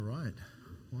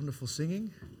Wonderful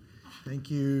singing. Thank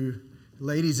you,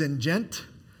 ladies and gent.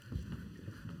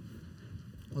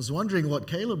 I was wondering what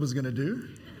Caleb was going to do.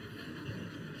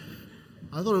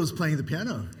 I thought he was playing the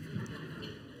piano.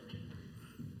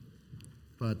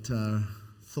 But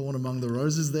thorn among the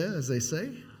roses there, as they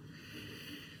say.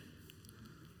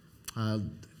 I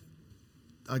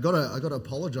got to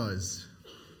apologize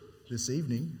this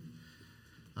evening.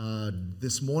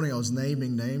 This morning I was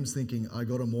naming names thinking I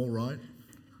got them all right.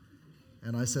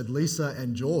 And I said Lisa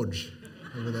and George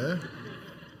over there.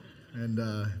 And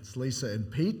it's Lisa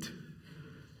and Pete.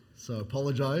 So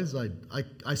apologize.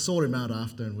 I sought him out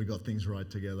after and we got things right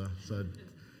together. So,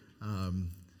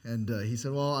 he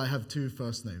said, well, I have two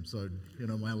first names. So,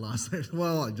 my last name.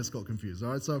 Well, I just got confused.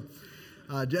 All right. So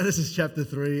Genesis chapter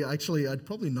 3. Actually, I'd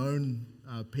probably known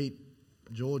Pete,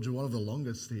 George, one of the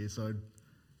longest here. So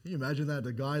can you imagine that?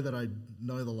 The guy that I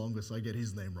know the longest, I get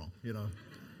his name wrong,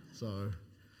 So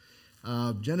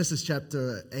Genesis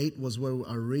chapter 8 was where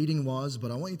our reading was, but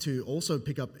I want you to also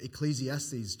pick up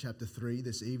Ecclesiastes chapter 3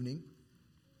 this evening.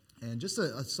 And just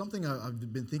something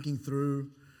I've been thinking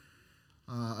through,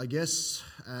 I guess,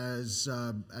 as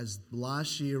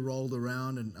last year rolled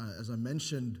around, and as I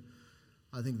mentioned,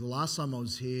 I think the last time I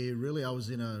was here, really I was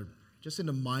in a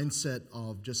mindset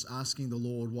of just asking the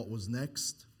Lord what was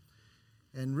next.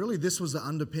 And really this was the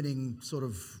underpinning sort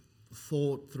of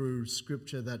thought through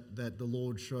Scripture that the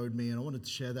Lord showed me, and I wanted to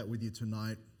share that with you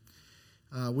tonight.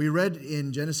 We read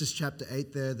in Genesis chapter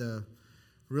 8 there the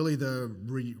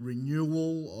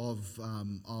renewal of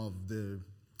the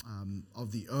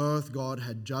earth. God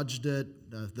had judged it.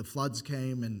 The floods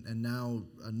came, and now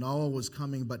Noah was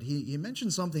coming. But he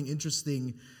mentioned something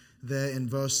interesting there in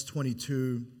verse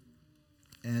 22,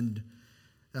 and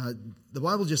the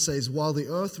Bible just says, "While the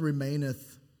earth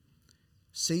remaineth,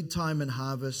 seed time and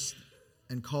harvest,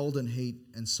 and cold and heat,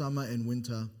 and summer and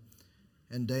winter,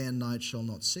 and day and night shall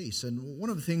not cease." And one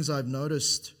of the things I've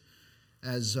noticed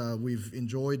as we've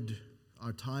enjoyed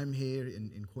our time here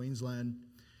in Queensland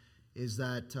is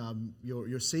that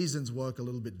your seasons work a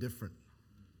little bit different.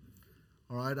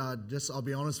 All right, I'll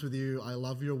be honest with you, I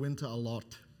love your winter a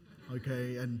lot,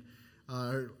 okay? And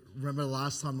remember the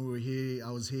last time we were here,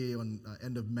 I was here on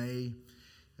end of May.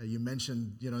 You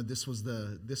mentioned,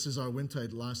 this is our winter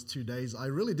the last 2 days. I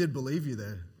really did believe you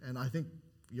there, and I think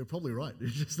you're probably right.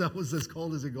 That was as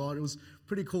cold as it got. It was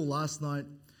pretty cool last night.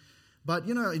 But,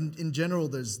 in general,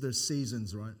 there's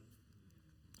seasons, right?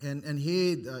 And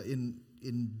here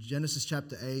in Genesis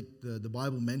chapter 8, the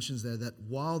Bible mentions there that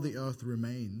while the earth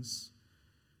remains,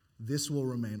 this will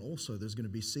remain also. There's going to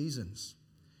be seasons.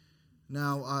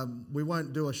 Now, we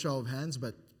won't do a show of hands,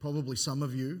 but probably some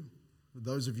of you,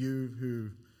 those of you who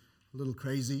are a little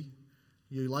crazy,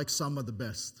 you like summer the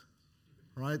best,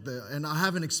 right? And I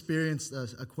haven't experienced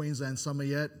a Queensland summer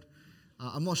yet.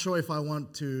 I'm not sure if I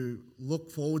want to look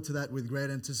forward to that with great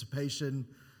anticipation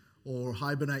or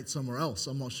hibernate somewhere else.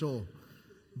 I'm not sure.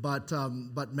 But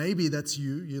maybe that's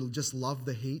you. You'll just love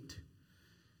the heat.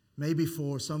 Maybe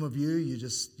for some of you,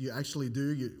 you actually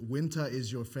do. Winter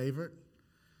is your favorite.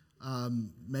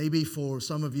 Maybe for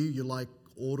some of you, you like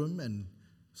autumn and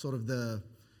sort of the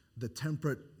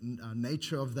temperate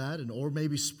nature of that, or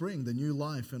maybe spring, the new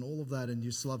life and all of that, and you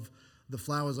just love the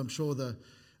flowers. I'm sure the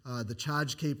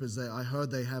charge keepers, I heard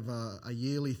they have a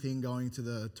yearly thing going to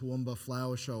the Toowoomba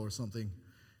flower show or something,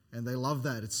 and they love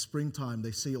that. It's springtime.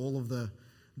 They see all of the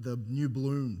new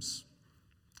blooms.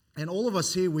 And all of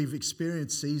us here, we've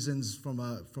experienced seasons from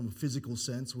a physical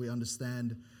sense. We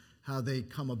understand how they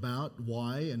come about,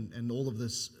 why, and all of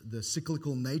this, the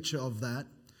cyclical nature of that.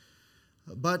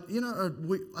 But,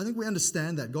 I think we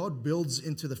understand that God builds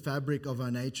into the fabric of our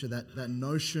nature that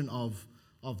notion of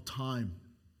time.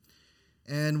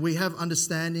 And we have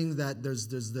understanding that there's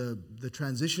the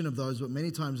transition of those, but many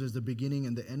times there's the beginning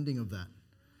and the ending of that.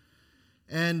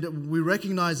 And we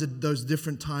recognize that those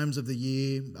different times of the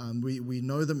year, we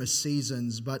know them as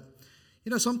seasons, but,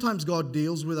 sometimes God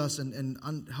deals with us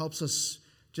and helps us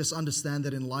just understand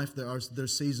that in life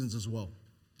there's seasons as well.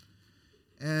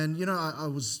 And, I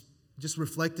was just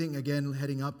reflecting again,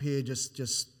 heading up here,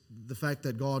 just the fact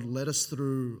that God led us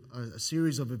through a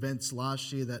series of events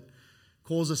last year that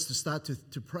caused us to start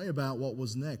to pray about what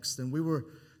was next. And we were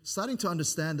starting to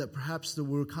understand that perhaps that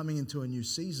we were coming into a new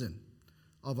season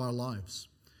of our lives.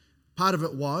 Part of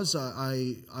it was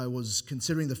I was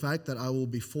considering the fact that I will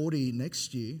be 40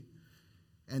 next year.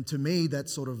 And to me,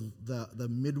 that's sort of the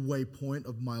midway point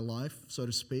of my life, so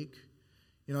to speak.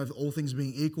 If all things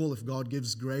being equal, if God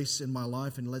gives grace in my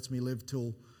life and lets me live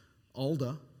till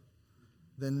older,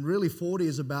 then really 40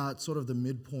 is about sort of the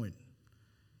midpoint.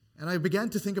 And I began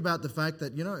to think about the fact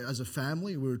that, as a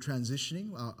family, we were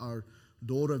transitioning. Our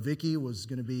daughter, Vicky, was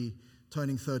going to be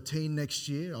turning 13 next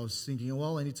year. I was thinking,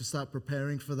 well, I need to start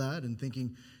preparing for that, and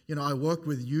thinking, I worked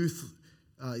with youth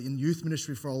in youth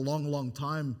ministry for a long, long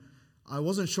time. I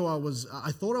wasn't sure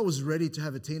I thought I was ready to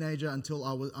have a teenager until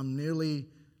I'm nearly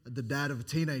the dad of a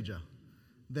teenager.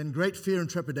 Then great fear and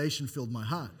trepidation filled my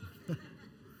heart.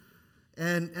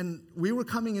 And we were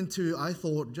coming into, I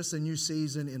thought, just a new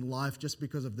season in life just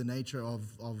because of the nature of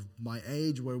my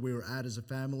age, where we were at as a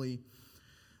family.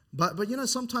 But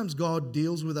sometimes God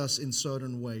deals with us in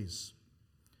certain ways.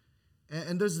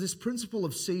 And there's this principle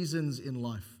of seasons in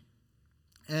life.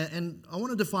 And I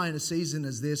want to define a season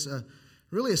as this,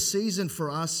 really a season for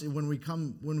us when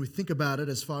we think about it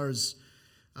as far as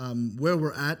where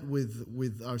we're at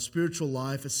with our spiritual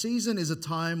life. A season is a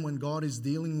time when God is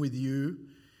dealing with you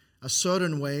a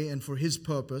certain way and for His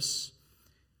purpose,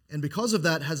 and because of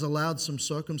that has allowed some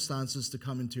circumstances to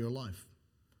come into your life.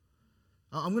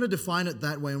 I'm going to define it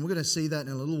that way, and we're going to see that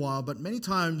in a little while, but many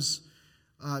times,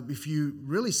 if you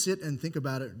really sit and think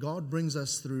about it, God brings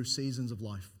us through seasons of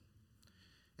life.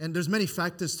 And there's many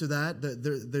factors to that.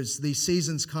 There's these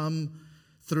seasons come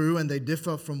through and they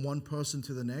differ from one person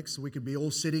to the next. We could be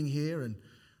all sitting here, and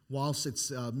whilst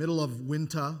it's middle of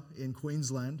winter in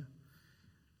Queensland,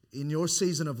 in your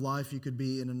season of life, you could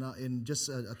be in just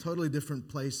a totally different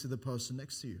place to the person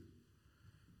next to you.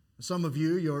 Some of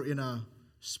you, you're in a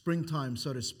springtime,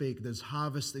 so to speak. There's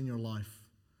harvest in your life.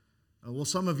 Well,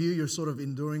 some of you, you're sort of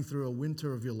enduring through a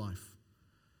winter of your life.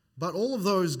 But all of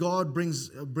those God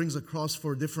brings across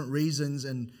for different reasons,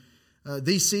 and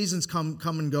these seasons come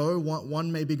and go.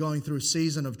 One may be going through a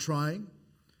season of trying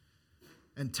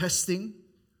and testing,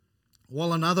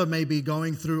 while another may be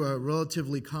going through a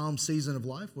relatively calm season of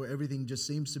life where everything just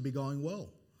seems to be going well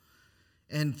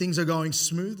and things are going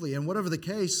smoothly. And whatever the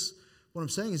case, what I'm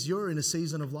saying is you're in a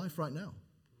season of life right now.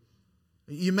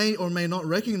 You may or may not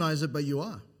recognize it, but you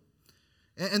are.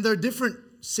 And there are different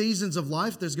seasons of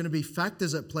life. There's going to be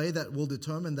factors at play that will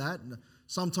determine that.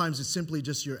 Sometimes it's simply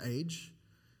just your age.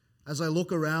 As I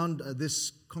look around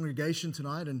this congregation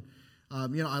tonight, and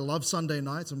I love Sunday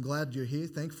nights. I'm glad you're here.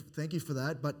 Thank you for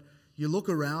that. But you look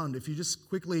around, if you just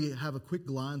quickly have a quick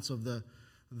glance of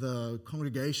the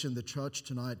congregation, the church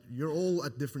tonight, you're all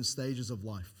at different stages of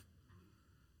life.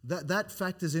 That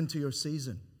factors into your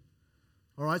season.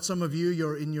 All right, some of you,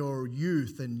 you're in your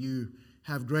youth and you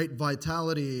have great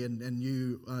vitality, and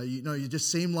you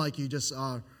just seem like you just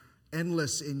are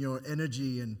endless in your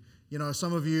energy. And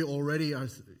some of you already are.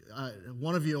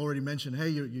 One of you already mentioned, "Hey,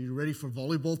 you ready for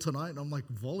volleyball tonight?" And I'm like,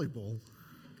 "Volleyball,"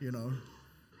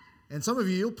 And some of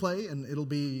you, you'll play, and it'll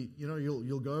be,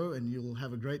 you'll go and you'll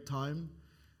have a great time.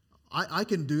 I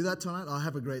can do that tonight. I'll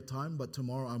have a great time, but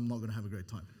tomorrow I'm not going to have a great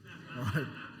time. All right,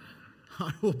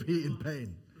 I will be in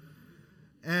pain,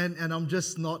 and I'm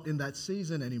just not in that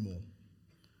season anymore.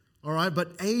 All right,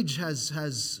 but age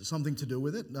has something to do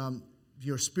with it.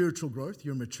 Your spiritual growth,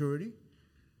 your maturity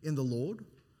in the Lord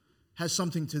has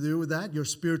something to do with that. Your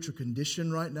spiritual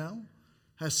condition right now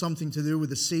has something to do with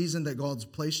the season that God's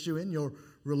placed you in. Your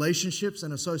relationships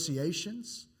and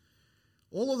associations,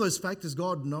 all of those factors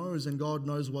God knows, and God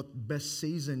knows what best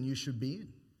season you should be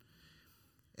in.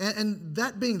 And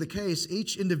that being the case,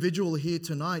 each individual here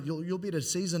tonight, you'll be at a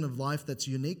season of life that's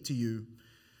unique to you.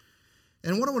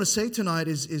 And what I want to say tonight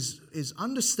is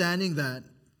understanding that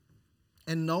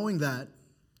and knowing that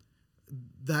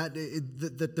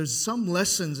there's some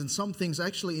lessons and some things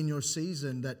actually in your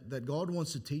season that God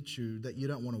wants to teach you that you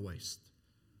don't want to waste.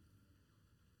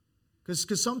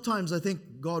 Because sometimes I think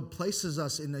God places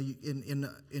us in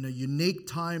a unique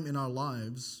time in our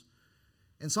lives,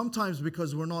 and sometimes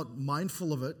because we're not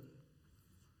mindful of it,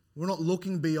 we're not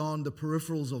looking beyond the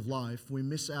peripherals of life, we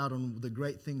miss out on the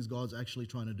great things God's actually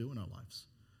trying to do in our lives.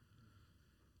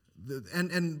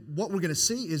 And what we're going to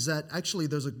see is that actually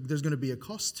there's going to be a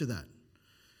cost to that.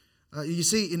 You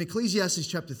see, in Ecclesiastes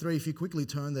chapter 3, if you quickly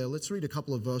turn there, let's read a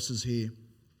couple of verses here.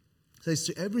 It says,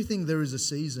 "To everything there is a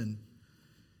season,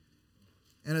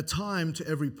 and a time to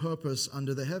every purpose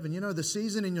under the heaven." The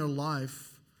season in your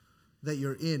life that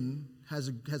you're in has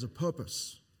a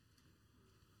purpose.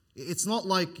 It's not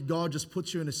like God just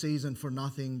puts you in a season for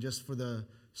nothing, just for the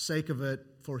sake of it,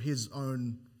 for His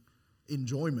own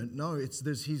enjoyment. No,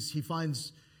 He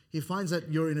finds that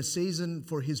you're in a season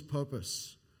for His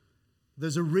purpose.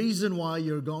 There's a reason why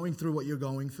you're going through what you're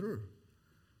going through.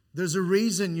 There's a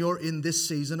reason you're in this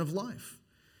season of life.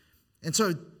 And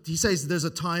so He says there's a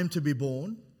time to be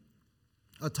born,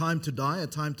 a time to die, a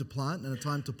time to plant, and a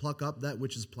time to pluck up that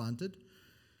which is planted,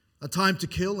 a time to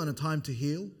kill and a time to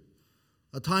heal,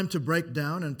 a time to break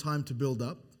down and a time to build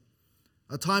up,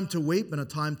 a time to weep and a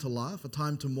time to laugh, a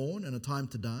time to mourn and a time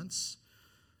to dance,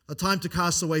 a time to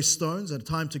cast away stones and a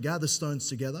time to gather stones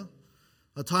together,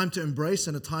 a time to embrace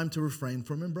and a time to refrain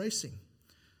from embracing,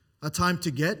 a time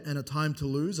to get and a time to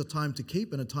lose, a time to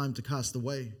keep and a time to cast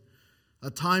away,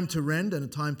 a time to rend and a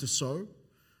time to sow,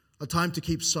 a time to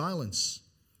keep silence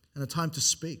and a time to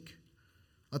speak,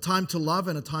 a time to love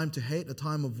and a time to hate, a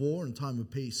time of war and a time of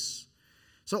peace.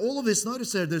 So all of this,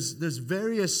 notice there's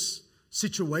various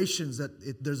situations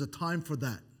that there's a time for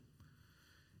that.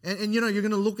 And you're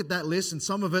going to look at that list, and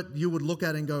some of it you would look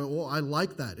at and go, oh, I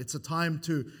like that. It's a time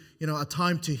to, a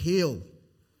time to heal,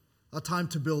 a time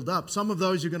to build up. Some of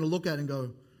those you're going to look at and go,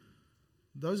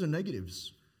 those are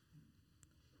negatives.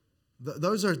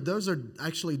 Those are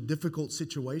actually difficult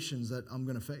situations that I'm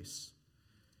going to face.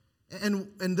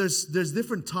 And there's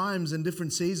different times and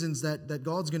different seasons that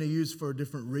God's going to use for a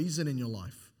different reason in your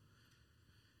life.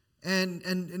 And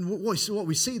what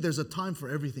we see, there's a time for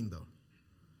everything, though.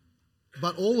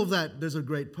 But all of that, there's a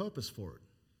great purpose for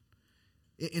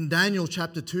it. In Daniel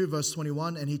chapter 2, verse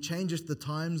 21, and he changeth the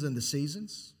times and the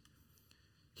seasons.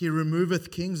 He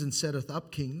removeth kings and setteth up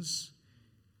kings.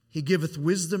 He giveth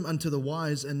wisdom unto the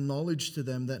wise and knowledge to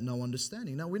them that know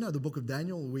understanding. Now, we know the book of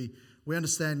Daniel. We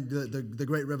understand the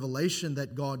great revelation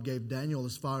that God gave Daniel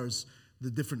as far as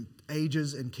the different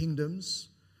ages and kingdoms.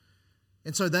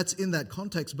 And so that's in that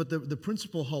context, but the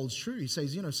principle holds true. He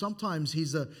says, sometimes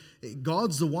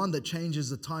God's the one that changes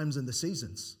the times and the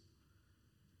seasons.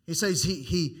 He says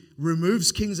he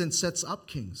removes kings and sets up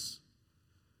kings.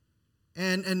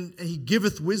 And he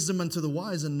giveth wisdom unto the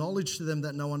wise and knowledge to them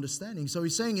that know understanding. So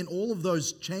he's saying in all of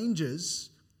those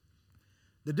changes,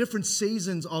 the different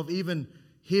seasons of even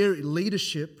here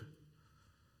leadership,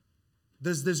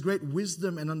 there's great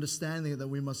wisdom and understanding that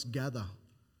we must gather.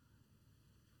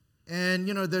 And,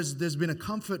 there's been a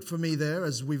comfort for me there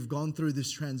as we've gone through this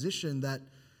transition that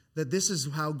this is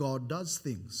how God does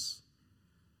things.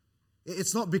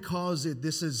 It's not because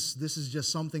this is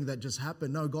just something that just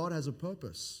happened. No, God has a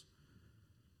purpose.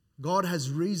 God has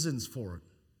reasons for it.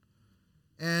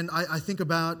 And I think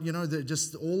about, that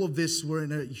just all of this, we're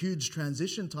in a huge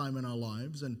transition time in our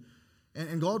lives. And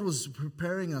God was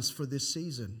preparing us for this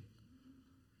season.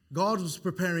 God was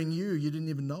preparing you. You didn't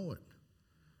even know it.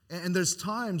 And there's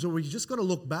times where we just got to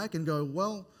look back and go,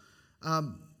 well,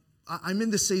 I'm in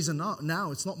this season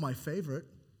now. It's not my favorite.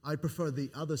 I prefer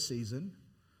the other season.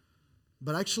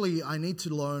 But actually, I need to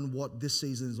learn what this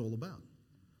season is all about.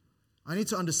 I need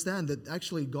to understand that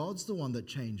actually God's the one that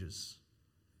changes.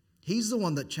 He's the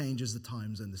one that changes the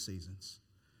times and the seasons.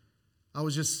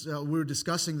 We were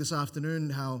discussing this afternoon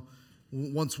how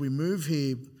once we move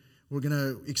here, we're going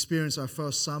to experience our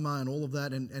first summer and all of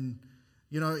that. And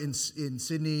in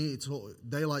Sydney, it's all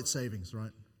daylight savings,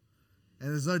 right? And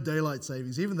there's no daylight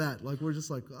savings. Even that, we're just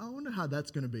like, I wonder how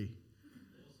that's going to be.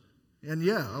 And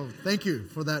thank you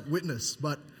for that witness.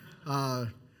 But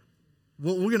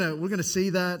we're gonna see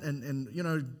that,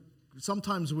 and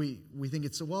sometimes we think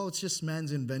it's just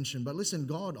man's invention. But listen,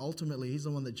 God ultimately, He's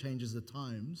the one that changes the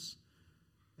times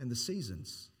and the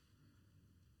seasons.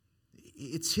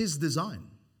 It's His design.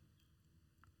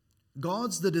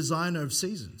 God's the designer of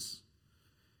seasons.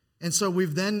 And so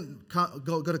we've then got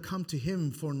to come to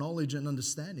Him for knowledge and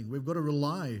understanding. We've got to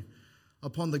rely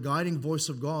upon the guiding voice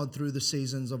of God through the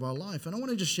seasons of our life. And I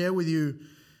want to just share with you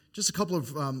just a couple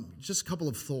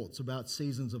of thoughts about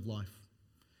seasons of life.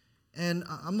 And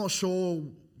I'm not sure,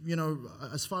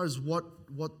 as far as what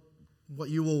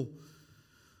you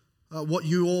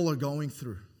all are going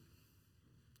through.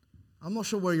 I'm not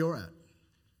sure where you're at.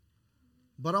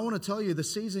 But I want to tell you, the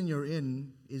season you're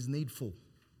in is needful.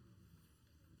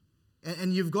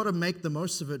 And you've got to make the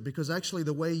most of it, because actually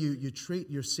the way you treat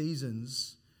your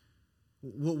seasons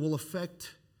will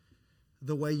affect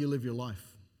the way you live your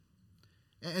life.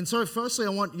 And so firstly, I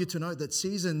want you to note that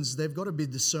seasons, they've got to be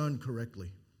discerned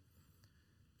correctly.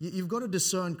 You've got to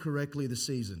discern correctly the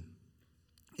season.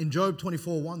 In Job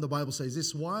 24:1, the Bible says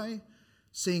this: "Why,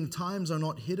 seeing times are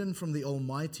not hidden from the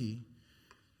Almighty,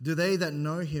 do they that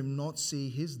know Him not see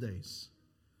His days?"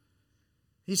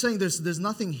 He's saying there's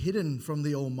nothing hidden from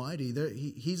the Almighty.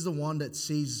 He's the one that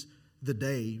sees the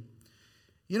day.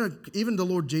 Even the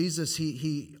Lord Jesus,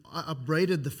 He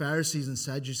upbraided the Pharisees and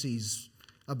Sadducees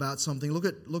about something. Look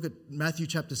at Matthew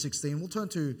chapter 16. We'll turn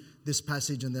to this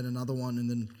passage and then another one, and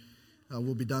then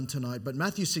we'll be done tonight. But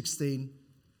Matthew 16,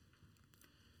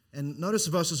 and notice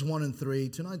verses 1 and 3.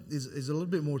 Tonight is a little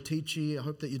bit more teachy. I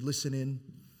hope that you'd listen in.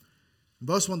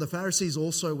 Verse 1, "The Pharisees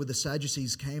also with the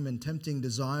Sadducees came, and tempting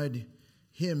desired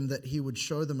Him that He would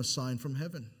show them a sign from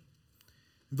heaven."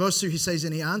 In verse 2, he says,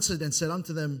 "And He answered and said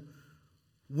unto them,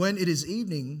 When it is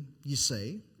evening, ye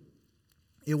say,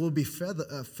 it will be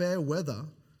fair weather,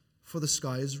 for the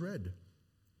sky is red.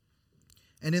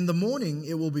 And in the morning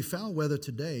it will be foul weather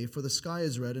today, for the sky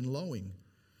is red and lowing.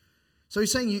 So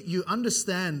he's saying you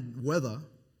understand weather.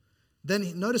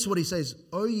 Then notice what he says,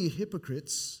 O ye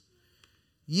hypocrites,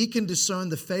 ye can discern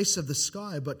the face of the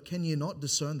sky, but can ye not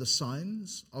discern the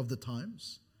signs of the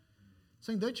times?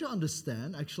 Saying, don't you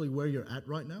understand actually where you're at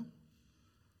right now?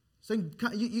 Saying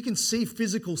you can see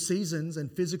physical seasons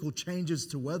and physical changes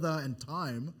to weather and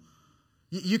time.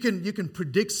 You can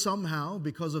predict somehow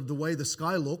because of the way the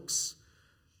sky looks,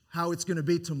 how it's going to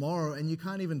be tomorrow, and you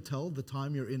can't even tell the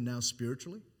time you're in now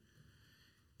spiritually.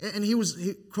 And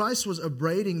Christ was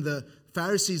upbraiding the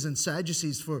Pharisees and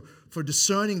Sadducees for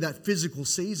discerning that physical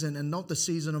season and not the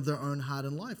season of their own heart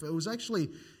and life. It was actually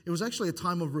a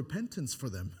time of repentance for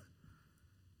them.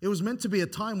 It was meant to be a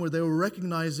time where they were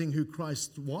recognizing who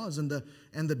Christ was and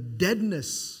the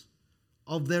deadness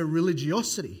of their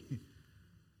religiosity.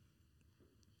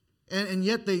 And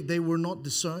yet they were not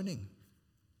discerning.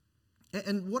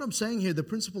 And what I'm saying here, the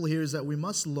principle here is that we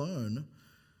must learn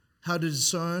how to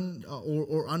discern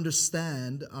or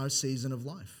understand our season of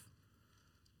life.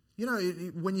 You know,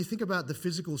 when you think about the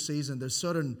physical season, there's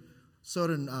certain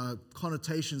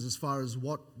connotations as far as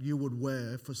what you would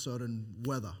wear for certain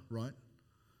weather, right?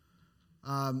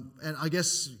 And I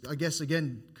guess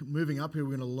again, moving up here,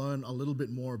 we're going to learn a little bit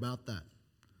more about that.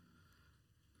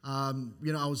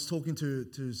 You know, I was talking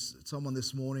to someone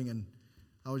this morning, and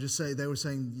they were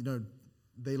saying, you know,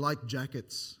 they like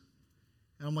jackets.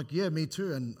 And I'm like, yeah, me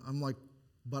too. And I'm like,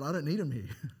 but I don't need them here.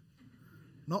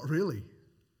 Not really.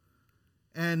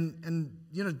 And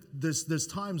you know, there's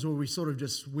times where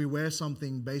we wear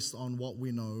something based on what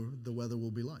we know the weather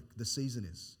will be like, the season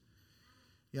is.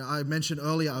 Yeah, I mentioned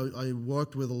earlier I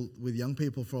worked with young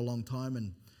people for a long time,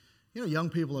 and you know, young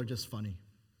people are just funny,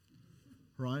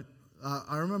 right?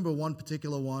 I remember one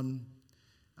particular one.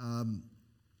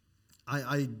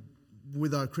 I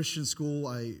with our Christian school,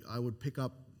 I would pick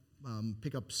up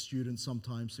students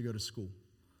sometimes to go to school.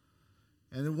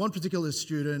 And then one particular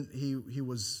student, he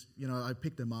was, you know, I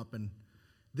picked him up, and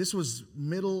this was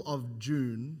middle of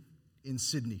June in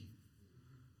Sydney.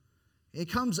 He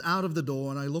comes out of the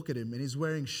door, and I look at him, and he's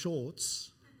wearing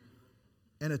shorts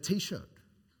and a T-shirt.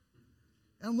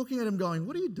 And I'm looking at him going,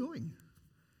 what are you doing?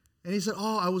 And he said,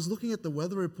 oh, I was looking at the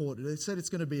weather report, and they said it's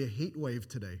going to be a heat wave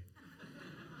today.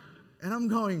 And I'm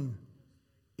going,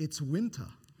 it's winter.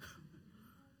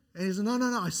 And he said, no,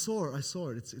 I saw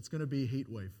it. It's going to be a heat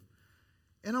wave.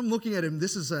 And I'm looking at him,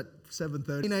 this is at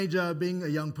 7:30. Teenager, being a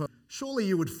young person, surely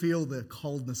you would feel the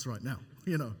coldness right now,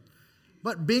 you know.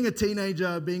 But being a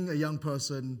teenager, being a young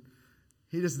person,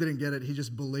 he just didn't get it. He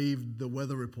just believed the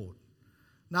weather report.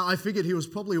 Now, I figured he was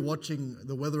probably watching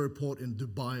the weather report in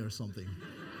Dubai or something,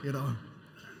 you know.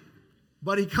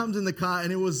 But he comes in the car,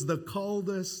 and it was the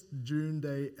coldest June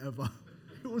day ever.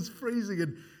 It was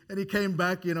freezing, and he came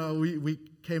back, you know, we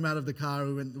came out of the car,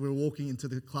 and we were walking into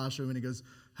the classroom, and he goes,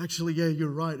 actually, yeah, you're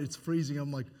right, it's freezing.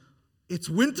 I'm like, it's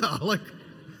winter. Like,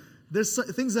 there's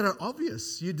things that are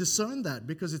obvious. You discern that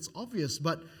because it's obvious.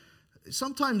 But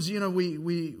sometimes, you know,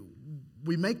 we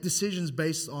make decisions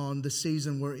based on the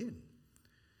season we're in.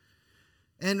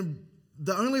 And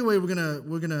the only way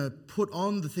we're gonna put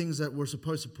on the things that we're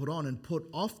supposed to put on and put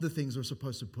off the things we're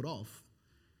supposed to put off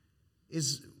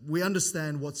is we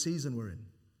understand what season we're in.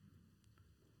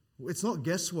 It's not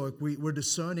guesswork. We're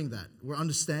discerning that. We're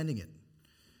understanding it.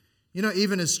 You know,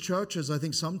 even as churches, I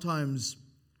think sometimes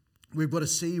we've got to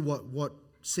see what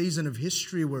season of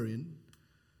history we're in.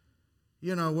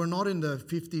 You know, we're not in the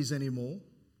 50s anymore.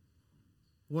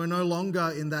 We're no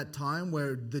longer in that time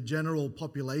where the general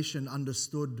population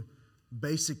understood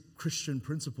basic Christian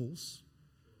principles.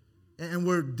 And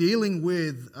we're dealing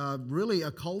with really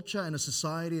a culture and a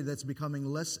society that's becoming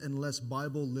less and less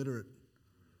Bible literate.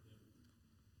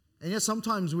 And yet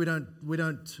sometimes we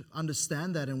don't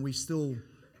understand that, and we still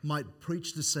might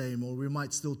preach the same, or we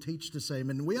might still teach the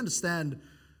same. And we understand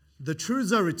the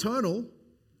truths are eternal,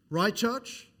 right,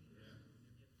 church?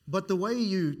 But the way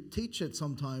you teach it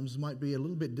sometimes might be a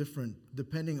little bit different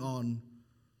depending on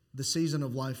the season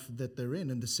of life that they're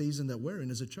in and the season that we're in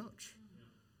as a church.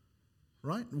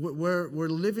 Right? We're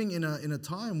living in a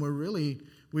time where really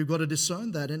we've got to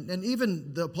discern that. And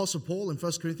even the Apostle Paul in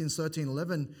 1 Corinthians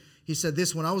 13:11, he said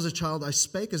this, when I was a child, I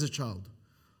spake as a child.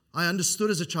 I understood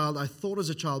as a child, I thought as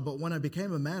a child, but when I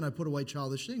became a man, I put away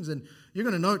childish things. And you're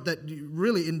going to note that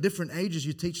really in different ages,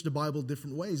 you teach the Bible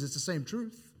different ways. It's the same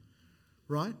truth,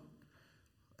 right?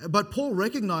 But Paul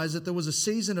recognized that there was a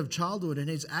season of childhood and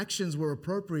his actions were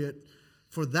appropriate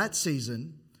for that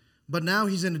season. But now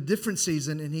he's in a different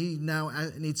season and he now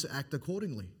needs to act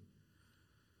accordingly.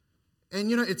 And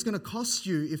you know, it's going to cost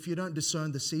you if you don't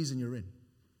discern the season you're in.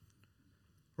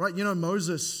 Right?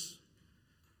 Moses,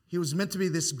 he was meant to be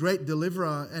this great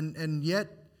deliverer, and yet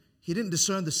he didn't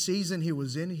discern the season he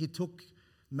was in. He took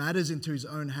matters into his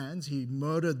own hands. He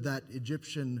murdered that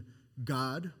Egyptian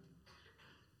guard.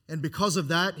 And because of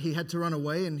that, he had to run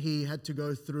away, and he had to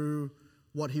go through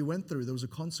what he went through. There was a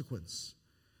consequence.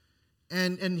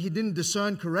 And he didn't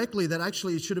discern correctly that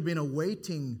actually it should have been a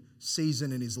waiting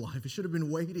season in his life. He should have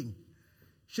been waiting.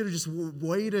 He should have just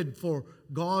waited for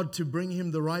God to bring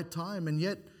him the right time. And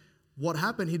yet, what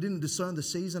happened? He didn't discern the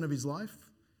season of his life,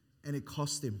 and it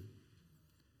cost him.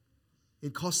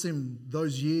 It cost him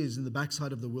those years in the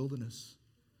backside of the wilderness.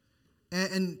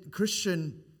 And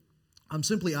Christian, I'm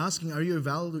simply asking, are you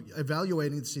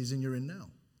evaluating the season you're in now?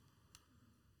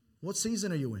 What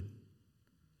season are you in?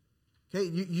 Okay,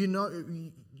 you know,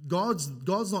 God's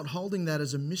not holding that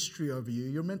as a mystery over you.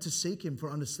 You're meant to seek Him for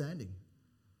understanding.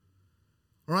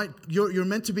 All right, you're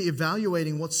meant to be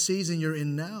evaluating what season you're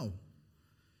in now.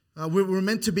 We're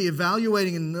meant to be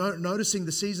evaluating and noticing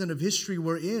the season of history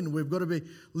we're in. We've got to be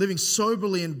living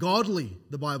soberly and godly,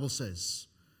 the Bible says,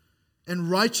 and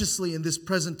righteously in this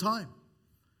present time.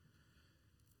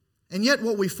 And yet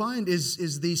what we find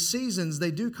is these seasons,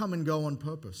 they do come and go on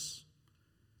purpose.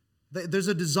 There's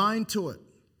a design to it.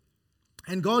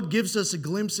 And God gives us a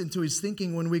glimpse into His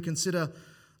thinking when we consider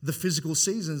the physical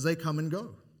seasons. They come and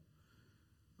go.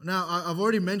 Now, I've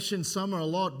already mentioned summer a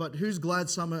lot, but who's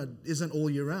glad summer isn't all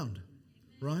year round,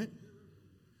 right?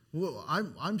 Well,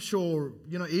 I'm sure,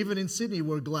 even in Sydney,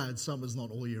 we're glad summer's not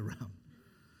all year round.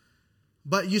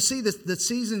 But you see, the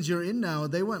seasons you're in now,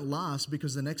 they won't last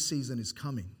because the next season is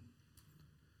coming.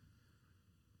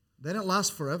 They don't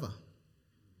last forever.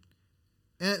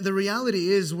 And the reality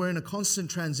is we're in a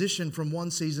constant transition from one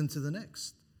season to the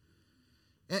next.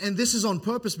 And this is on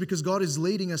purpose because God is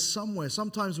leading us somewhere.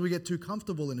 Sometimes we get too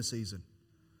comfortable in a season.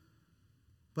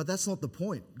 But that's not the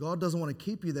point. God doesn't want to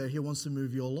keep you there. He wants to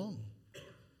move you along.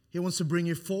 He wants to bring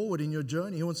you forward in your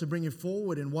journey. He wants to bring you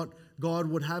forward in what God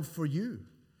would have for you.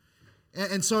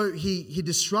 And so He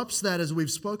disrupts that, as we've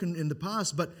spoken in the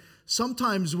past. But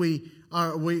sometimes we're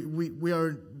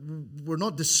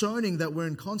not discerning that we're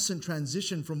in constant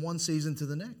transition from one season to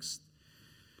the next.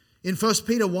 In 1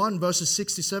 Peter 1, verses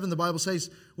 6 to 7, the Bible says,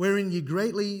 "Wherein ye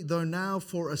greatly, though now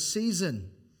for a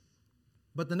season."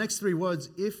 But the next three words,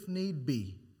 "if need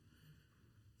be,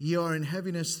 ye are in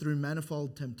heaviness through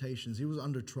manifold temptations." He was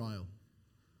under trial.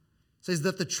 It says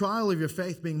that the trial of your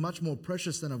faith, being much more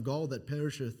precious than of gold that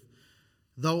perisheth,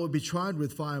 though it be tried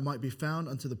with fire, might be found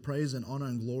unto the praise and honor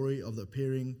and glory of the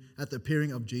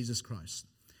appearing of Jesus Christ.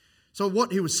 So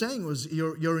what he was saying was,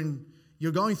 you're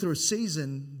going through a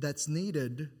season that's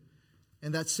needed.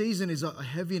 And that season is a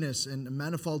heaviness and a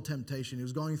manifold temptation. He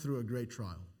was going through a great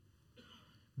trial.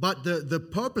 But the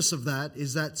purpose of that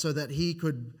is that so that he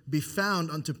could be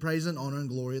found unto praise and honor and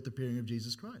glory at the appearing of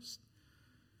Jesus Christ.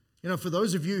 For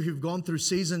those of you who've gone through a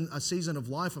season of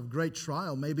life of great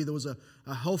trial, maybe there was a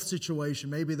health situation,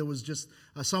 maybe there was just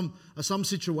some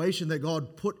situation that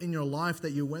God put in your life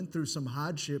that you went through some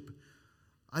hardship.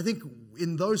 I think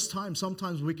in those times,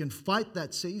 sometimes we can fight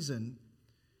that season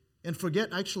and forget,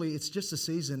 actually, it's just a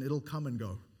season. It'll come and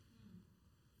go.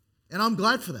 And I'm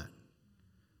glad for that.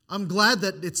 I'm glad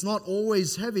that it's not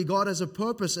always heavy. God has a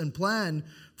purpose and plan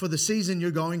for the season you're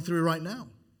going through right now.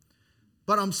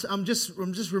 But I'm just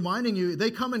reminding you, they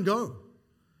come and go.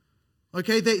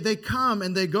 Okay, they come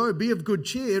and they go. Be of good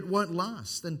cheer. It won't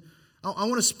last. And I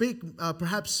want to speak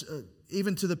perhaps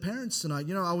even to the parents tonight.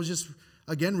 I was just,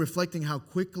 again, reflecting how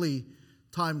quickly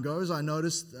time goes. I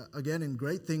noticed, again, in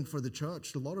great thing for the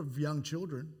church, a lot of young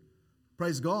children.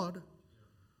 Praise God.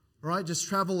 Right? Just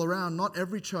travel around. Not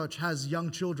every church has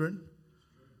young children.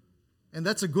 And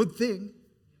that's a good thing.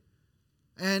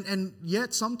 And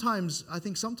yet sometimes, I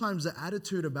think sometimes the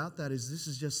attitude about that is this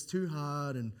is just too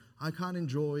hard and I can't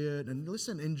enjoy it. And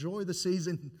listen, enjoy the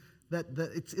season that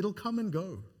it'll come and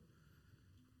go.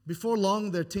 Before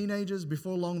long, they're teenagers.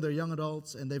 Before long, they're young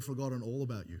adults. And they've forgotten all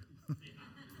about you.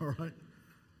 All right?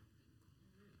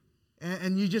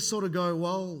 And you just sort of go,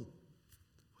 well,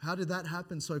 how did that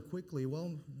happen so quickly?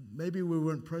 Well, maybe we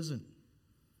weren't present.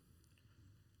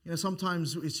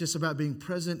 Sometimes it's just about being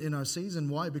present in our season.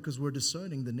 Why? Because we're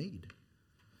discerning the need.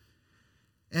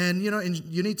 And,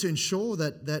 you need to ensure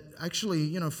that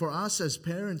actually, for us as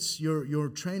parents, you're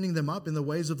training them up in the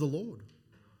ways of the Lord.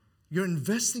 You're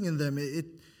investing in them.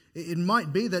 It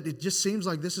might be that it just seems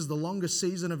like this is the longest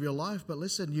season of your life, but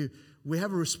listen, we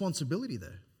have a responsibility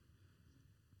there.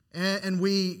 And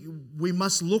we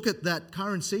must look at that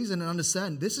current season and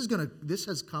understand this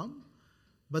has come,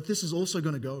 but this is also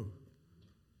going to go.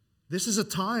 This is a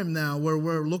time now where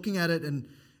we're looking at it and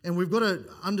And we've got to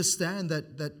understand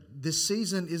that this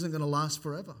season isn't going to last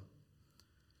forever.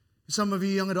 Some of you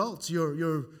young adults,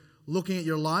 you're looking at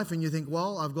your life and you think,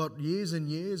 well, I've got years and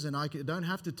years and I don't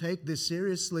have to take this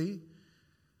seriously.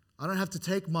 I don't have to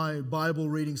take my Bible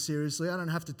reading seriously. I don't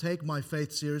have to take my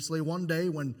faith seriously. One day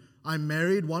when I'm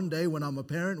married, one day when I'm a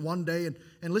parent, one day.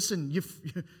 And listen,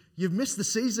 you've missed the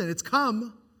season. It's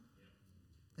come.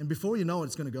 And before you know it,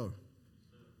 it's going to go.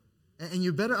 And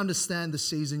you better understand the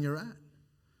season you're at.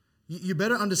 You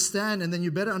better understand, and then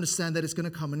you better understand that it's going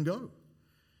to come and go.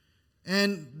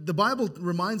 And the Bible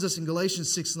reminds us in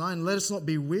Galatians 6:9, let us not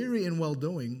be weary in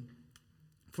well-doing,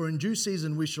 for in due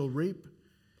season we shall reap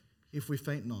if we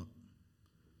faint not.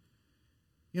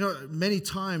 You know, many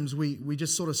times we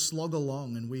just sort of slog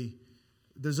along, and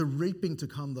there's a reaping to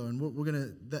come though, and we're gonna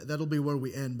that'll be where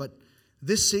we end. But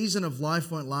this season of life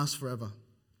won't last forever.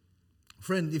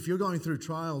 Friend, if you're going through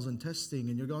trials and testing,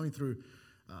 and you're going through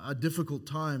a difficult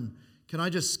time, can I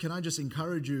just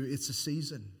encourage you? It's a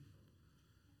season.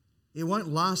 It won't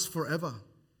last forever.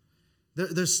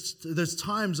 There's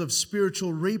times of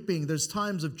spiritual reaping. There's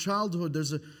times of childhood.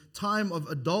 There's a time of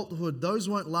adulthood. Those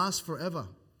won't last forever.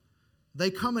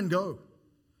 They come and go.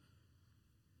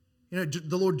 You know,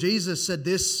 the Lord Jesus said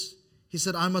this. He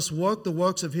said, I must work the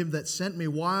works of him that sent me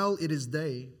while it is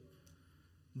day.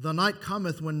 The night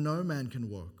cometh when no man can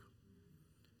work.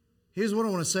 Here's what I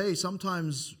want to say.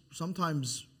 Sometimes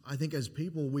I think as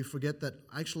people, we forget that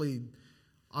actually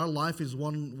our life is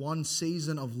one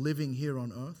season of living here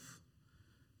on earth.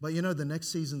 But you know, the next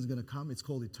season is going to come. It's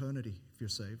called eternity if you're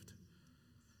saved.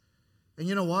 And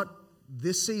you know what?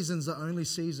 This season's the only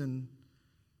season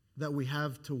that we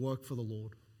have to work for the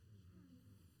Lord.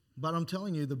 But I'm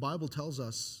telling you, the Bible tells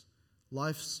us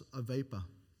life's a vapor.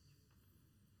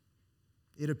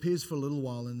 It appears for a little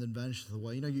while and then vanishes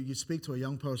away. You know, you speak to a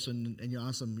young person and you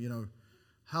ask them, you know,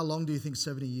 how long do you think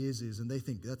 70 years is? And they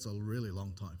think that's a really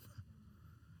long time.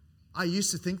 I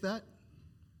used to think that,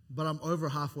 but I'm over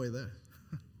halfway there.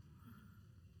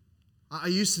 I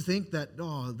used to think that,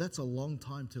 that's a long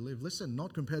time to live. Listen,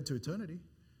 not compared to eternity.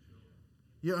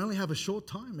 You only have a short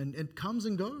time, and it comes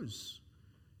and goes.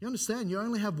 You understand? You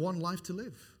only have one life to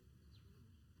live.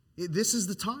 This is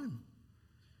the time.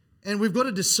 And we've got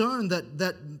to discern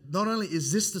that not only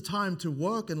is this the time to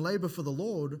work and labor for the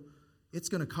Lord, it's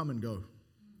going to come and go.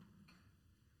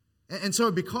 And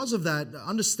so because of that,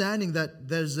 understanding that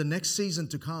there's the next season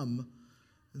to come,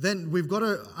 then we've got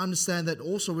to understand that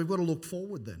also we've got to look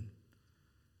forward then.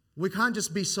 We can't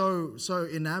just be so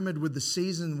enamored with the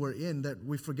season we're in that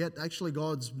we forget actually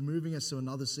God's moving us to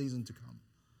another season to come.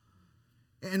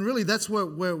 And really that's where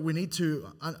we need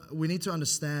to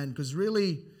understand, because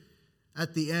really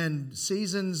at the end,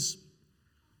 seasons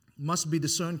must be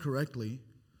discerned correctly.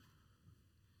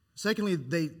 Secondly,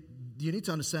 you need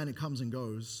to understand it comes and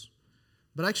goes.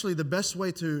 But actually the best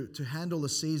way to handle a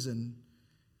season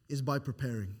is by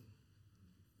preparing.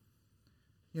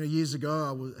 You know, years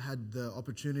ago I had the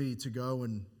opportunity to go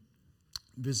and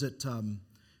visit some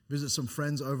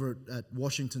friends over at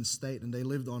Washington State, and they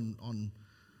lived on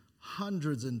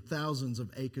hundreds and thousands of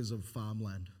acres of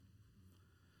farmland.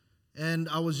 And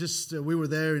I was we were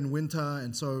there in winter,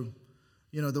 and so,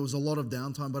 you know, there was a lot of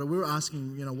downtime, but we were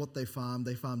asking, you know, what they farmed.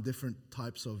 They farmed different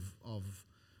types of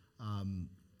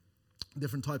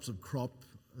crop.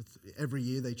 Every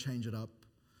year they change it up.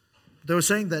 They were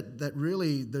saying that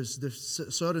really there's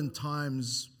certain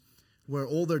times where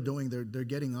all they're doing, they're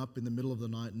getting up in the middle of the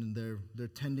night and they're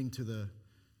tending to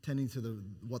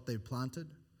what they've planted.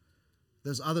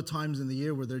 There's other times in the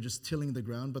year where they're just tilling the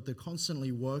ground, but they're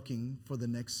constantly working for the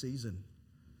next season.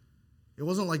 It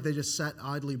wasn't like they just sat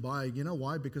idly by. You know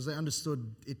why? Because they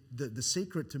understood the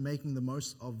secret to making the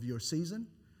most of your season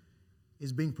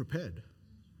is being prepared.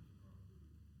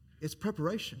 It's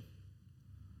preparation.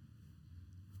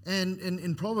 And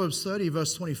in Proverbs 30,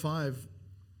 verse 25,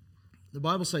 the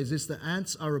Bible says this: the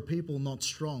ants are a people not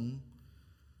strong,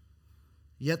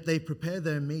 yet they prepare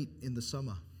their meat in the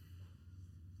summer.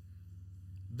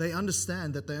 They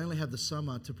understand that they only have the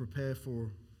summer to prepare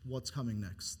for what's coming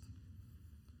next.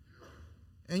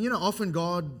 And you know, often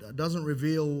God doesn't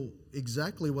reveal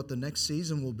exactly what the next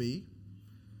season will be.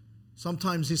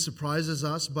 Sometimes He surprises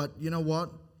us, but you know what?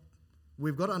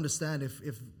 We've got to understand,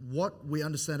 if what we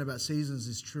understand about seasons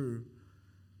is true,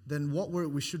 then what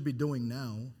we should be doing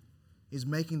now is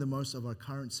making the most of our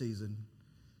current season.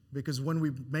 Because when we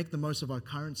make the most of our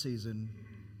current season,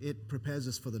 it prepares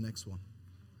us for the next one.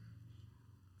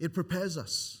 It prepares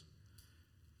us.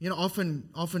 You know,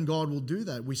 often God will do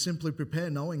that. We simply prepare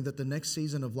knowing that the next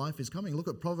season of life is coming. Look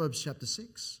at Proverbs chapter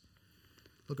 6.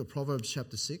 Look at Proverbs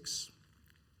chapter 6.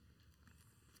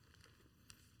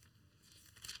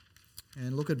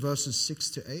 And look at verses 6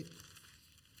 to 8.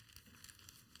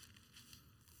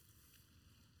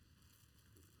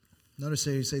 Notice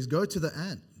here he says, "Go to the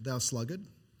ant, thou sluggard,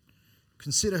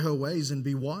 consider her ways and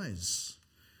be wise,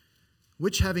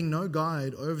 which having no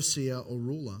guide, overseer, or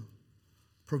ruler,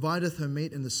 provideth her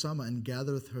meat in the summer and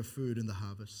gathereth her food in the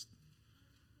harvest."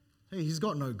 Hey, he's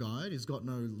got no guide, he's got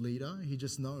no leader, he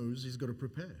just knows he's got to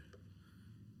prepare.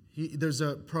 There's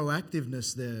a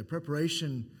proactiveness there.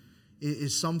 Preparation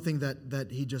is something that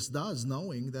he just does,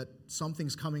 knowing that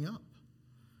something's coming up.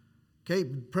 Okay,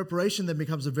 preparation then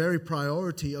becomes a very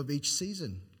priority of each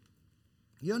season.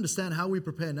 You understand how we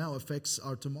prepare now affects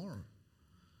our tomorrow.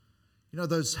 You know,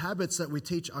 those habits that we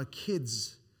teach our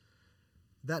kids,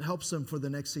 that helps them for the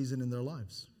next season in their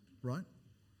lives, right?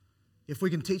 If we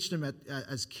can teach them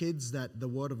as kids that the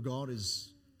Word of God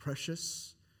is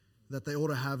precious, that they ought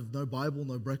to have no Bible,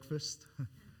 no breakfast,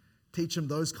 teach them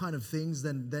those kind of things,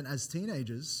 then as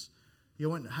teenagers, you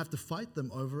won't have to fight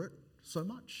them over it so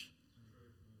much.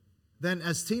 Then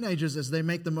as teenagers, as they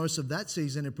make the most of that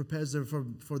season, it prepares them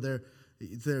for their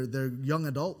young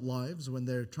adult lives when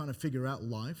they're trying to figure out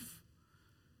life.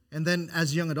 And then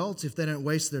as young adults, if they don't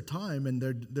waste their time and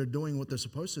they're doing what they're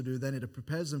supposed to do, then it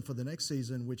prepares them for the next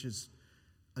season, which is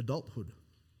adulthood.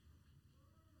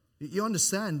 You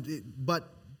understand,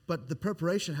 but the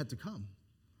preparation had to come.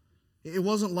 It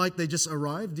wasn't like they just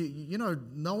arrived. You know,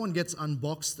 no one gets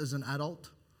unboxed as an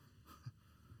adult.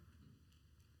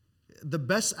 The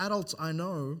best adults I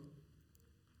know,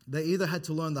 they either had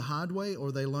to learn the hard way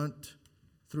or they learnt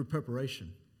through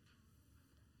preparation.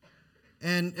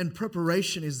 And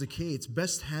preparation is the key. It's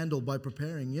best handled by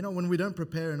preparing. You know, when we don't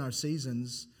prepare in our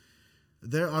seasons,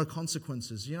 there are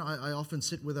consequences. You know, I often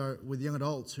sit with young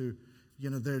adults who, you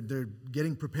know, they're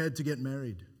getting prepared to get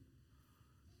married.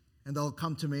 And they'll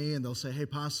come to me and they'll say, "Hey,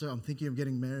 Pastor, I'm thinking of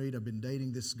getting married. I've been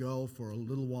dating this girl for a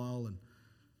little while." And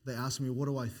they ask me, "What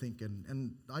do I think?"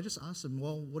 And I just ask them,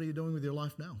 "Well, what are you doing with your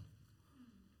life now?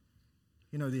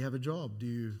 You know, do you have a job?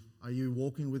 Are you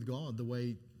walking with God the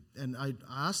way?" And I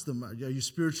ask them, "Are you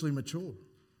spiritually mature?"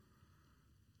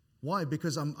 Why?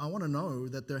 Because I want to know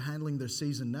that they're handling their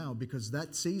season now, because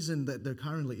that season that they're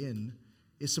currently in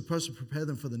is supposed to prepare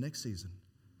them for the next season.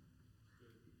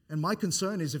 And my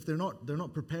concern is if they're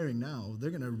not preparing now, they're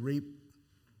going to reap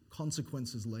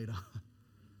consequences later.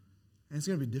 And it's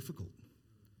going to be difficult.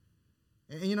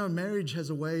 And you know, marriage has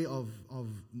a way of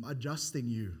adjusting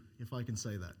you, if I can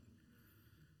say that.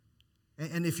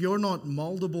 And if you're not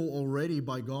moldable already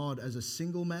by God as a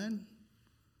single man,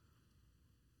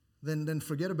 then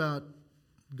forget about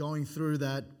going through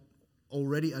that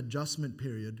already adjustment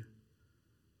period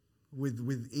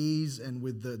with ease and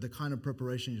with the kind of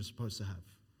preparation you're supposed to have.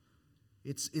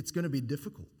 It's going to be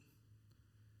difficult.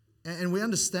 And we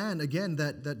understand, again,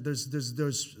 that there's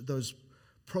those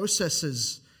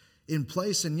processes in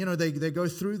place. And, you know, they go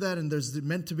through that, and there's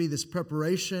meant to be this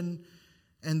preparation.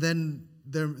 And then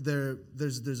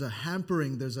there's a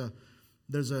hampering, there's a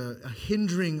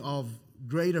hindering of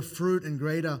greater fruit and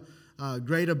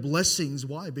greater blessings.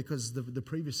 Why? Because the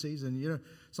previous season, you know,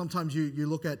 sometimes you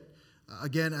look at,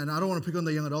 again, and I don't want to pick on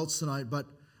the young adults tonight, but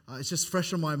it's just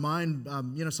fresh on my mind.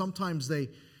 You know, sometimes they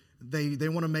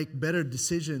want to make better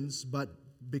decisions, but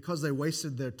because they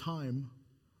wasted their time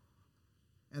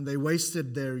and they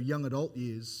wasted their young adult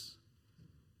years,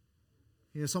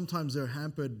 you know, sometimes they're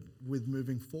hampered with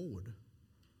moving forward.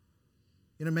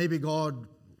 You know, maybe God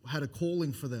had a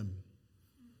calling for them.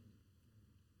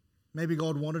 Maybe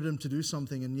God wanted them to do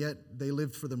something, and yet they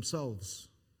lived for themselves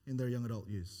in their young adult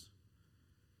years.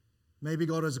 Maybe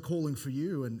God has a calling for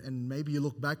you, and maybe you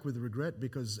look back with regret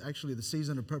because actually the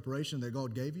season of preparation that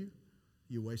God gave you,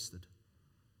 you wasted.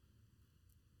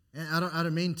 And I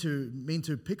don't mean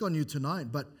to pick on you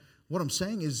tonight, but what I'm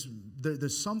saying is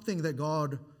there's something that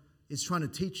God is trying to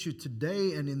teach you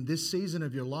today and in this season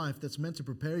of your life that's meant to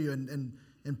prepare you.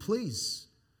 And please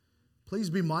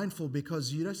be mindful,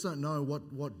 because you just don't know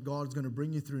what God's going to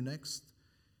bring you through next.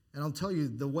 And I'll tell you,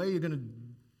 the way you're going to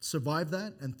survive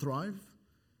that and thrive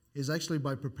is actually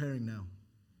by preparing now.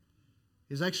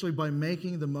 Is actually by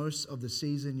making the most of the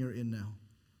season you're in now.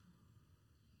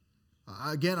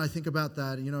 Again, I think about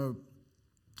that, you know,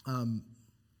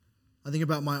 I think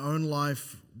about my own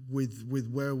life with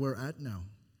where we're at now.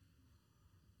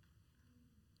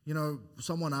 You know,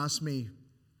 someone asked me,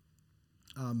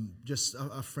 just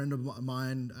a friend of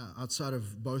mine outside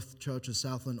of both churches,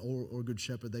 Southland or Good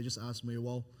Shepherd, they just asked me,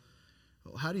 "Well,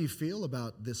 how do you feel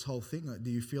about this whole thing? Do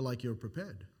you feel like you're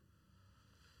prepared?"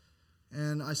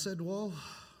 And I said, "Well,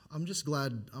 I'm just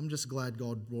glad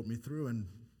God brought me through, and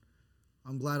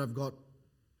I'm glad I've got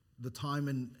the time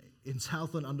in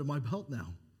Southland under my belt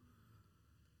now."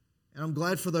 And I'm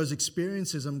glad for those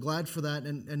experiences. I'm glad for that.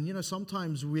 And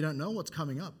sometimes we don't know what's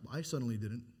coming up. I certainly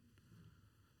didn't.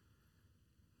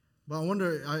 But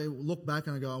I look back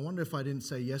and I go, I wonder if I didn't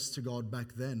say yes to God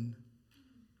back then,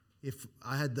 if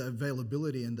I had the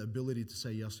availability and the ability to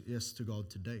say yes to God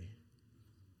today.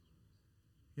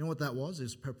 You know what that was? It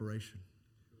was preparation.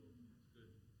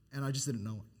 And I just didn't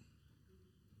know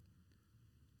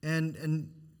it. And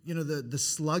the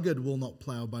sluggard will not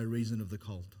plow by reason of the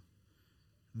cold.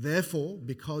 Therefore,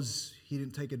 because he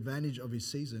didn't take advantage of his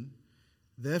season,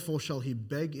 therefore shall he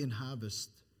beg in harvest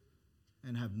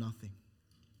and have nothing.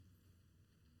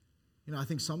 I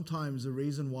think sometimes the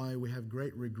reason why we have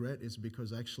great regret is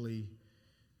because actually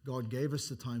God gave us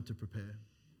the time to prepare,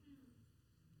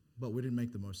 but we didn't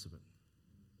make the most of it.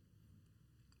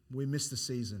 We missed a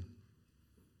season.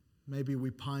 Maybe we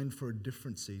pined for a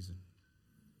different season.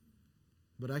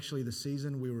 But actually the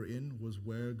season we were in was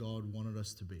where God wanted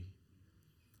us to be.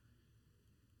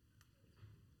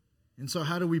 And so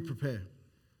how do we prepare?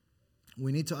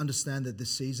 We need to understand that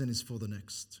this season is for the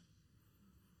next.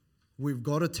 We've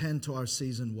got to tend to our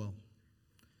season well.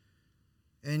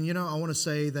 And I want to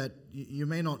say that you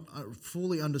may not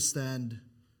fully understand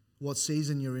what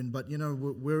season you're in, but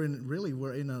we're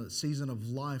in a season of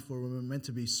life where we're meant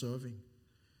to be serving.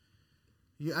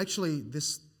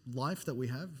 This life that we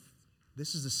have,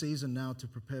 this is the season now to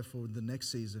prepare for the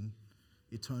next season,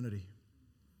 eternity.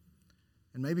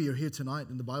 And maybe you're here tonight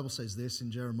and the Bible says this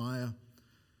in Jeremiah.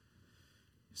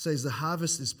 It says, the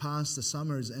harvest is past, the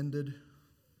summer is ended,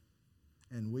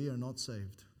 and we are not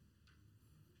saved.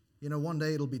 One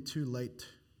day it'll be too late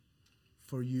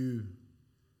for you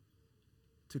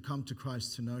to come to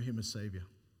Christ, to know Him as Savior.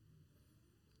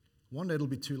 One day it'll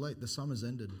be too late. The summer's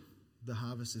ended, the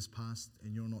harvest is past,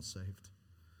 and you're not saved.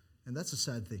 And that's a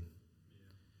sad thing.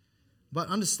 But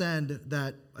understand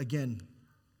that, again,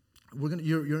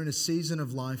 you're in a season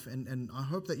of life, and I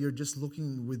hope that you're just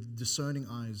looking with discerning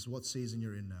eyes what season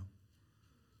you're in now.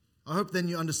 I hope then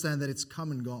you understand that it's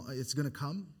come and gone. It's going to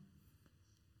come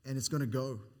and it's going to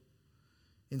go.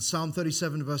 In Psalm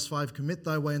 37 verse 5, commit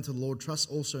thy way unto the Lord, trust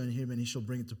also in Him, and He shall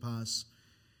bring it to pass.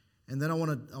 And then I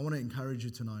want to encourage you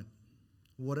tonight.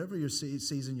 Whatever your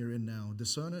season you're in now,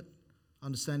 discern it,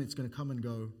 understand it's going to come and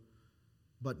go,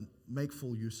 but make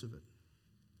full use of it.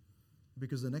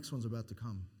 Because the next one's about to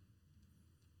come.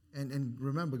 And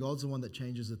remember, God's the one that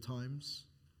changes the times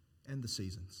and the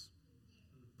seasons.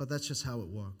 But that's just how it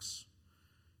works.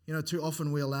 Too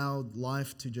often we allow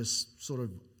life to just sort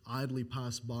of idly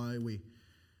pass by. We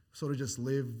sort of just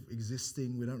live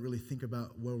existing. We don't really think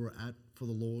about where we're at for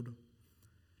the Lord.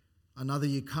 Another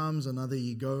year comes, another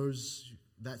year goes.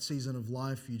 That season of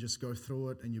life, you just go through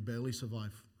it and you barely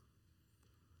survive.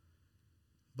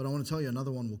 But I want to tell you,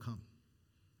 another one will come.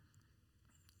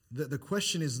 The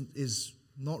question is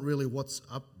not really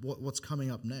what's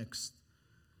coming up next.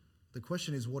 The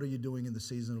question is, what are you doing in the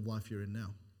season of life you're in now?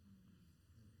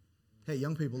 Hey,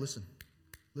 young people, listen.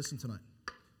 Listen tonight.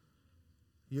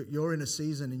 You're in a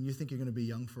season and you think you're going to be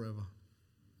young forever.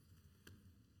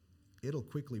 It'll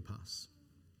quickly pass.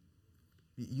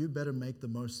 You better make the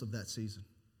most of that season.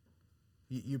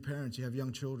 You parents, you have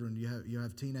young children, you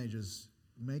have teenagers,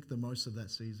 make the most of that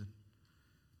season.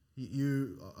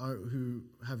 Who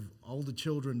have older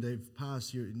children, they've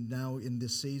passed, you're now in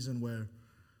this season where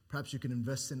perhaps you can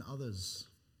invest in others.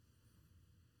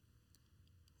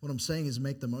 What I'm saying is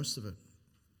make the most of it.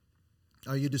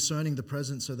 Are you discerning the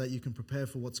present so that you can prepare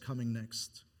for what's coming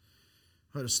next?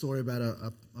 I heard a story about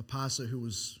a pastor who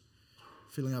was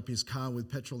filling up his car with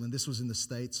petrol, and this was in the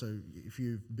States, so if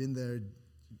you've been there,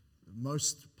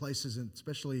 most places, and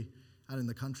especially out in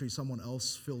the country, someone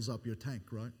else fills up your tank,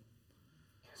 right?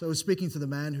 So I was speaking to the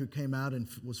man who came out and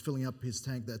was filling up his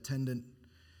tank, the attendant.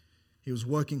 He was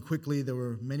working quickly. There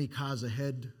were many cars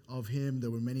ahead of him. There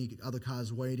were many other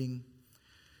cars waiting.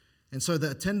 And so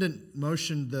the attendant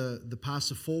motioned the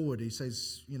pastor forward. He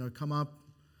says, come up.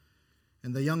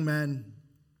 And the young man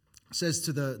says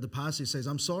to the pastor, he says,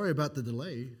 I'm sorry about the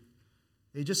delay.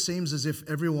 It just seems as if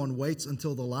everyone waits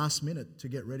until the last minute to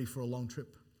get ready for a long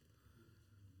trip.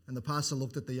 And the pastor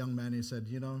looked at the young man and he said,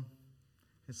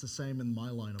 it's the same in my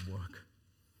line of work.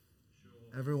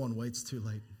 Sure. Everyone waits too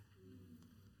late.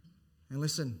 And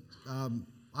listen,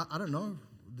 I don't know.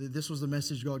 This was the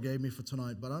message God gave me for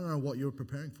tonight, but I don't know what you're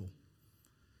preparing for.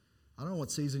 I don't know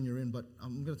what season you're in, but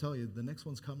I'm going to tell you, the next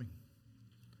one's coming.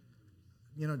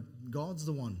 God's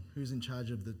the one who's in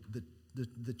charge of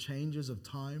the changes of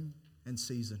time and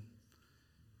season.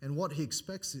 And what He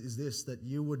expects is this, that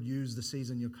you would use the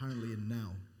season you're currently in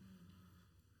now.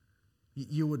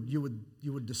 You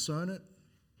would discern it.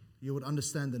 You would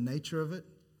understand the nature of it.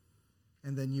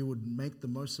 and then you would make the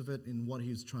most of it in what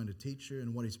He's trying to teach you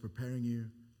and what He's preparing you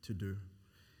to do.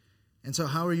 And so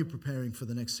how are you preparing for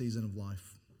the next season of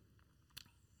life?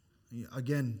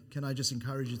 Again, can I just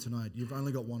encourage you tonight? You've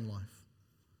only got one life.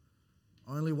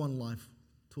 Only one life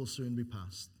will soon be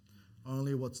past.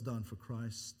 Only what's done for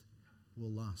Christ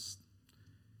will last.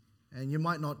 And you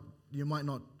might not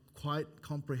quite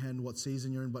comprehend what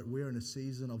season you're in, but we're in a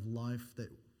season of life that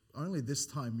only this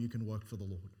time you can work for the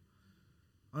Lord.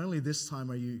 Only this time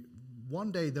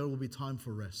one day there will be time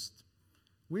for rest.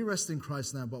 We rest in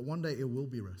Christ now, but one day it will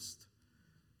be rest.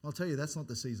 I'll tell you, that's not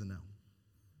the season now.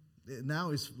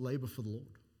 Now is labor for the Lord.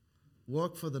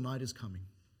 Work for the night is coming.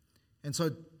 And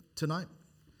so tonight,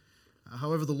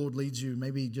 however the Lord leads you,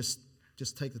 maybe just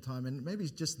take the time and maybe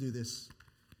just do this.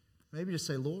 Maybe just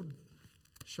say, Lord,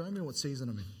 show me what season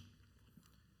I'm in.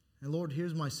 And Lord,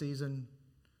 here's my season.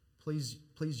 Please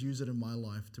use it in my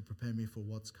life to prepare me for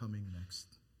what's coming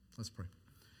next. Let's pray.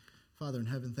 Father in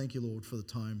heaven, thank you, Lord, for the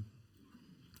time.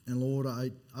 And Lord,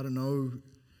 I don't know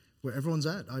where everyone's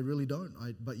at. I really don't.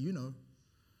 But you know.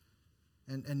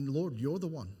 And Lord, you're the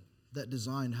one that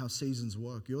designed how seasons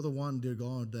work. You're the one, dear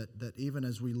God, that even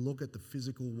as we look at the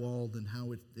physical world and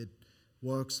how it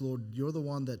works, Lord, you're the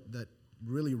one that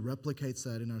really replicates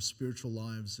that in our spiritual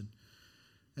lives.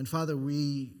 And Father,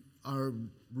 we are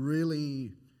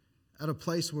really at a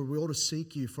place where we ought to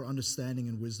seek you for understanding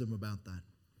and wisdom about that.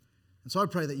 And so I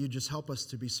pray that you just help us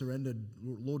to be surrendered,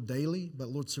 Lord, daily, but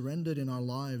Lord, surrendered in our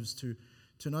lives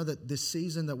to know that this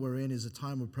season that we're in is a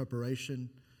time of preparation,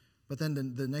 but then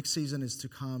the next season is to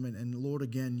come, and Lord,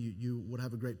 again, you would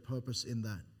have a great purpose in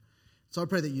that. So I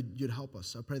pray that you'd help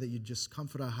us. I pray that you'd just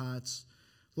comfort our hearts.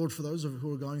 Lord, for those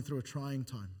who are going through a trying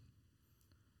time.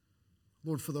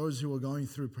 Lord, for those who are going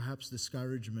through perhaps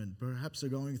discouragement, perhaps they're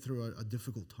going through a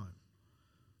difficult time.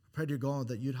 I pray, dear God,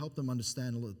 that you'd help them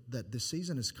understand that this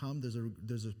season has come.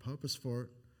 There's a purpose for it.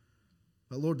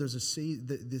 But Lord, this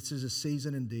is a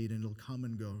season indeed, and it'll come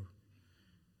and go.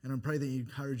 And I pray that you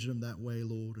encourage them that way,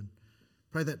 Lord. And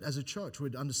pray that as a church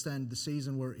we'd understand the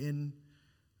season we're in.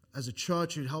 As a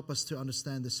church, you'd help us to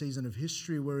understand the season of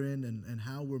history we're in and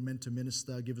how we're meant to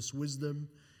minister. Give us wisdom,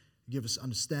 give us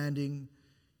understanding,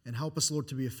 and help us, Lord,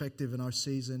 to be effective in our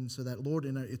season so that, Lord,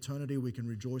 in our eternity we can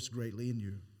rejoice greatly in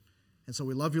you. And so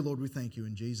we love you, Lord. We thank you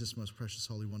in Jesus' most precious,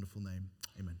 holy, wonderful name.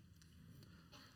 Amen.